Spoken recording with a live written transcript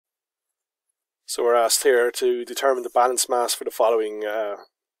So we're asked here to determine the balance mass for the following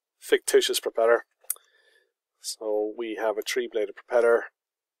fictitious propeller. So we have a 3-bladed propeller.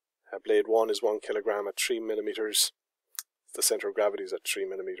 Blade 1 is 1 kilogram at 3 millimeters. The center of gravity is at 3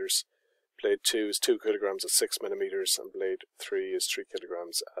 millimeters. Blade 2 is 2 kilograms at 6 millimeters, and blade 3 is 3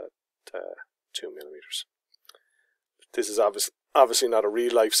 kilograms at 2 millimeters. This is obviously not a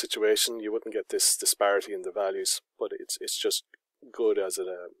real life situation. You wouldn't get this disparity in the values, but it's just good as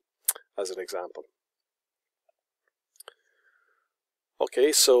an example.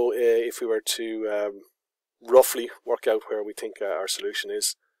 Okay, so if we were to roughly work out where we think our solution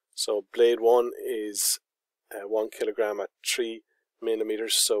is, so blade 1 is 1 kilogram at 3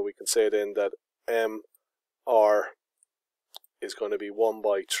 millimeters, so we can say then that MR is going to be 1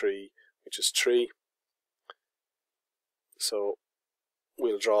 by 3, which is 3. So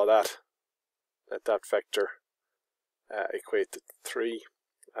we'll draw that. Let that vector equate to 3,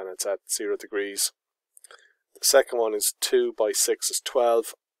 and it's at 0 degrees. The second one is 2 by 6 is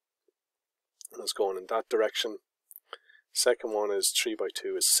 12, and it's going in that direction. Second one is 3 by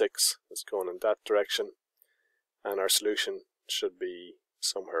 2 is 6, it's going in that direction. And our solution should be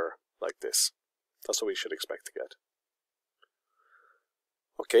somewhere like this. That's what we should expect to get.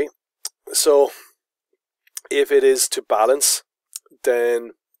 Okay, so if it is to balance,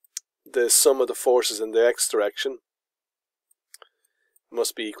 then the sum of the forces in the x direction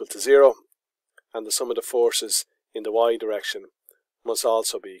must be equal to 0, and the sum of the forces in the y direction must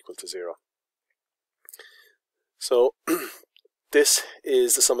also be equal to 0. So this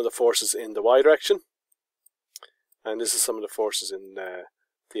is the sum of the forces in the y direction, and this is the sum of the forces in the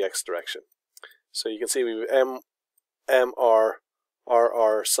x direction. So you can see we have mr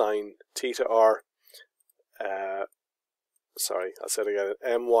rr sine theta r. Sorry, I'll say it again.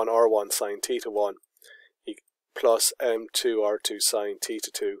 M1 R1 sine theta 1 plus M2 R2 sine theta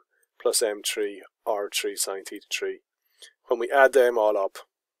 2 plus M3 R3 sine theta 3. When we add them all up,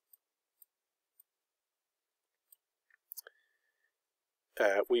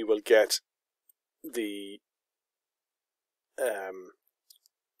 we will get the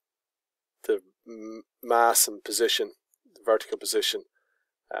mass and position, the vertical position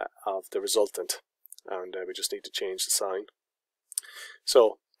of the resultant, and we just need to change the sign.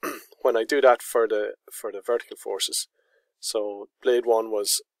 So when I do that for the vertical forces, so blade 1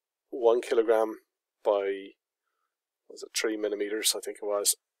 was 1 kilogram by, was it 3 millimeters, I think it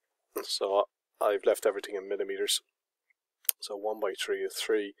was. So I've left everything in millimeters. So 1 by 3 is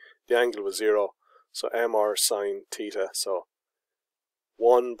 3. The angle was 0. So mr sine theta. So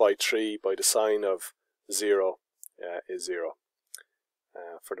 1 by 3 by the sine of 0 is 0.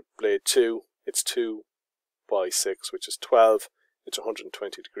 For the blade 2, it's 2 by 6, which is 12. It's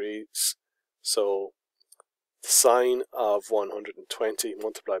 120 degrees. So the sine of 120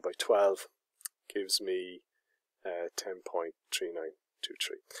 multiplied by 12 gives me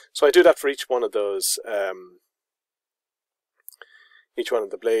 10.3923. So I do that for each one of those, each one of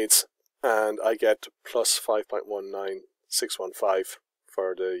the blades, and I get plus 5.19615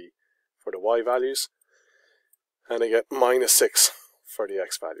 for the y values, and I get minus 6 for the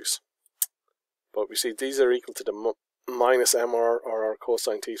x values. But we see these are equal to the minus mr rr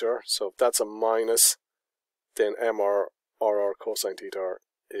cosine theta r. So if that's a minus, then mr rr cosine theta r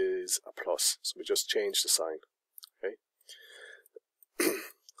is a plus. So we just change the sign. Okay.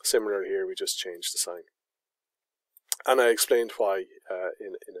 Similar here, we just change the sign, and I explained why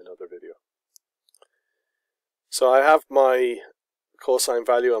in another video. So I have my cosine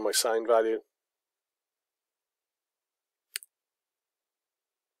value and my sine value.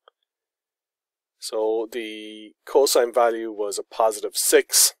 So the cosine value was a positive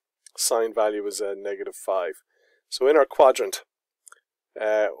 6, sine value was a negative 5. So in our quadrant,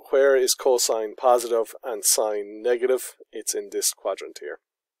 where is cosine positive and sine negative? It's in this quadrant here.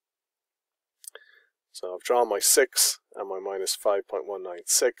 So I've drawn my 6 and my minus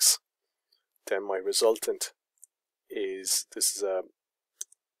 5.196. Then my resultant is, this is a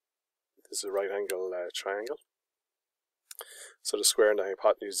right angle triangle. So the square and the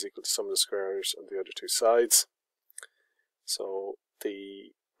hypotenuse is equal to sum of the squares on the other two sides. So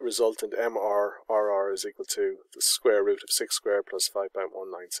the resultant mr rr is equal to the square root of 6 squared plus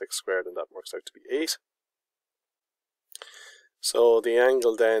 5.196 squared, and that works out to be 8. So the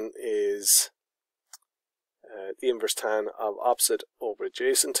angle then is the inverse tan of opposite over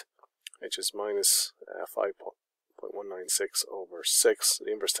adjacent, which is minus 5.196 over 6,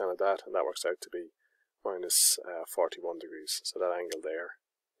 the inverse tan of that, and that works out to be minus 41 degrees. So that angle there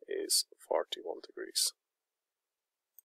is